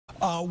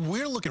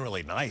We're looking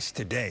really nice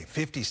today.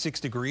 56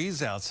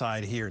 degrees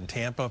outside here in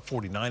Tampa,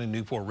 49 in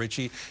Newport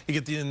Richey. You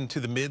get into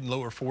the mid and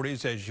lower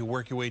 40s as you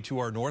work your way to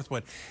our north,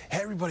 but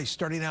everybody's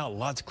starting out.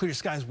 Lots of clear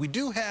skies. We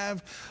do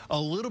have a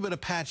little bit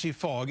of patchy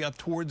fog up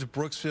towards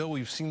Brooksville.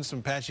 We've seen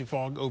some patchy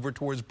fog over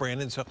towards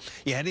Brandon. So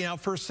you're heading out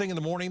first thing in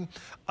the morning.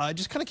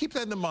 Just kind of keep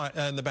that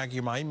in the back of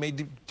your mind. May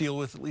deal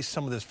with at least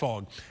some of this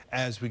fog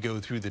as we go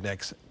through the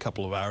next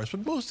couple of hours,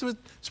 but most of it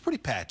is pretty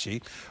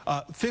patchy.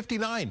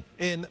 59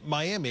 in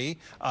Miami.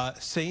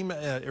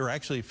 Or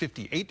actually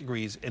 58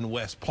 degrees in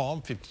West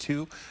Palm,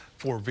 52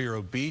 for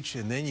Vero Beach,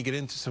 and then you get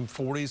into some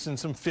 40s and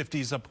some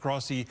 50s up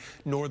across the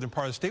northern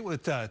part of the state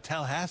with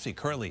Tallahassee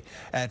currently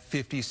at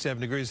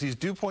 57 degrees. These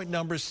dew point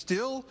numbers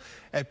still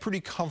at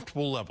pretty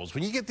comfortable levels.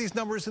 When you get these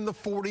numbers in the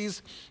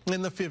 40s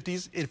and the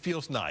 50s, it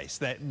feels nice.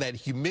 That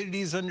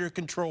humidity is under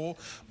control,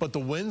 but the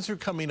winds are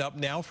coming up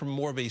now from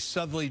more of a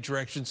southerly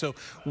direction. So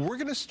we're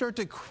going to start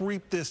to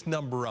creep this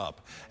number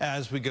up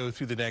as we go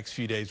through the next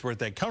few days. We're at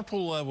that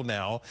comfortable level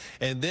now,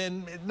 and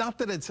then not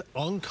that it's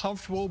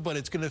uncomfortable, but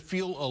it's going to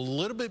feel a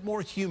little bit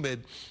more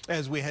humid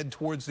as we head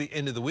towards the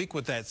end of the week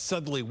with that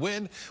southerly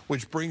wind,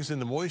 which brings in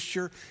the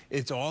moisture.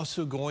 It's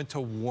also going to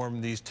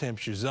warm these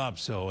temperatures up.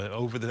 So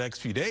over the next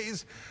few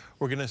days,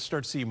 we're going to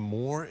start to see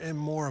more and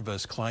more of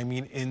us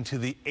climbing into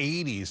the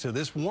 80s. So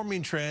this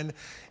warming trend,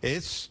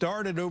 it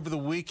started over the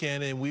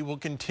weekend, and we will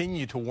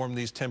continue to warm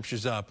these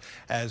temperatures up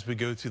as we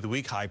go through the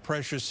week. High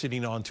pressure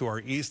sitting on to our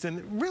east,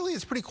 and really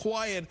it's pretty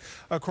quiet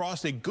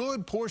across a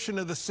good portion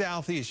of the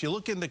southeast. You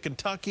look into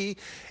Kentucky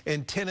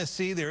and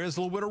Tennessee, there is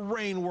a little bit of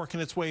rain working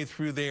its way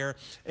through there.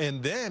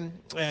 And then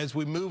as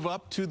we move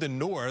up to the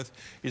north,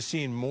 you're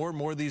seeing more and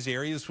more of these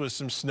areas with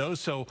some snow.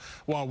 So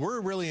while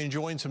we're really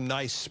enjoying some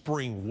nice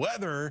spring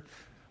weather,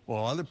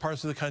 well, other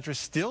parts of the country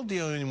still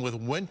dealing with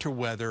winter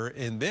weather,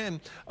 and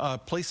then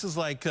places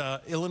like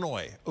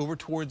Illinois over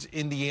towards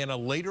Indiana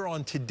later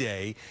on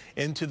today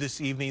into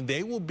this evening,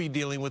 they will be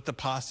dealing with the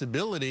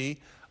possibility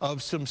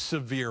of some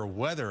severe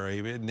weather,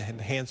 an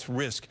enhanced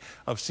risk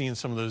of seeing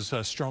some of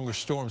those stronger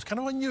storms. Kind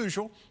of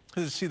unusual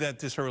to see that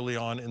this early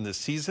on in the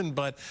season,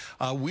 but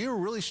we are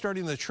really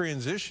starting to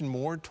transition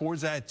more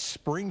towards that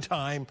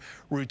springtime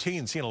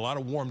routine, seeing a lot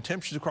of warm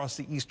temperatures across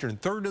the eastern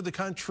third of the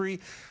country,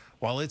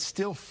 while it's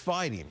still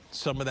fighting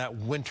some of that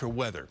winter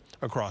weather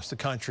across the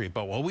country.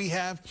 But what we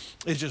have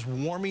is just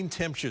warming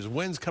temperatures,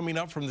 winds coming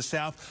up from the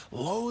south,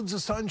 loads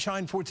of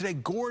sunshine for today.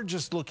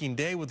 Gorgeous looking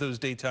day with those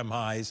daytime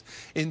highs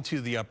into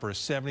the upper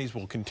 70s.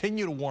 We'll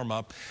continue to warm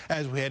up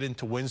as we head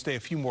into Wednesday. A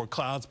few more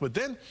clouds, but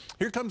then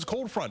here comes a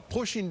cold front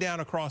pushing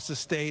down across the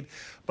state.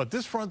 But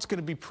this front's going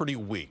to be pretty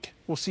weak.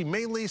 We'll see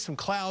mainly some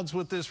clouds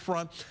with this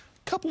front.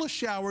 Couple of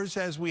showers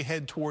as we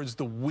head towards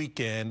the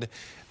weekend.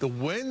 The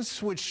winds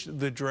switch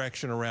the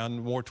direction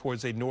around more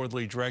towards a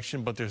northerly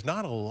direction, but there's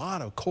not a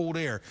lot of cold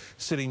air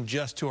sitting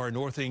just to our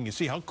north. And you can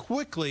see how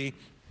quickly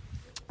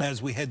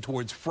as we head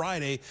towards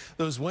Friday,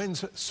 those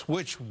winds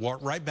switch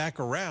right back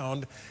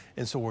around,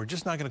 and so we're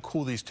just not going to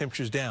cool these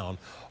temperatures down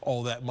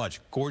all that much.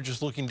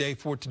 Gorgeous looking day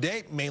for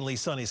today, mainly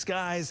sunny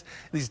skies.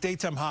 These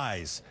daytime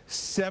highs,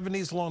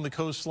 70s along the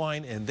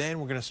coastline, and then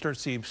we're going to start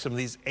seeing some of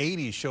these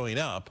 80s showing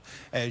up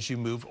as you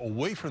move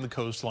away from the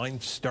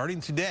coastline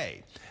starting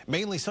today.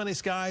 Mainly sunny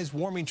skies,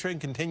 warming trend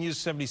continues,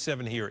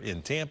 77 here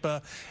in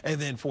Tampa, and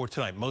then for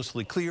tonight,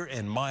 mostly clear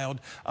and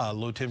mild,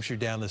 low temperature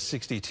down to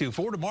 62.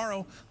 For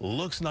tomorrow,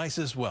 looks nice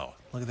as well.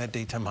 Look at that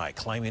daytime high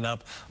climbing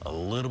up a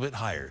little bit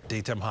higher.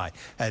 Daytime high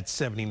at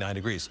 79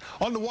 degrees.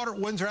 On the water,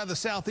 winds are out of the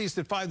southeast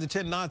at 5 to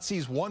 10 knots,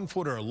 seas 1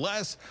 foot or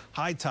less.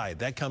 High tide,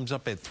 that comes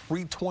up at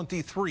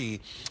 3:23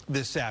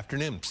 this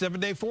afternoon.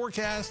 7-day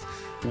forecast.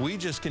 We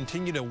just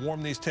continue to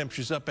warm these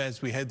temperatures up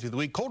as we head through the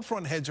week. Cold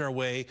front heads our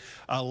way.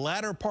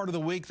 Latter part of the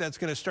week, that's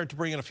going to start to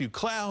bring in a few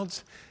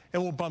clouds,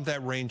 and we'll bump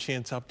that rain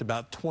chance up to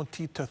about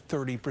 20 to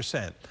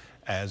 30%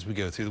 as we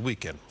go through the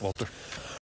weekend. Walter.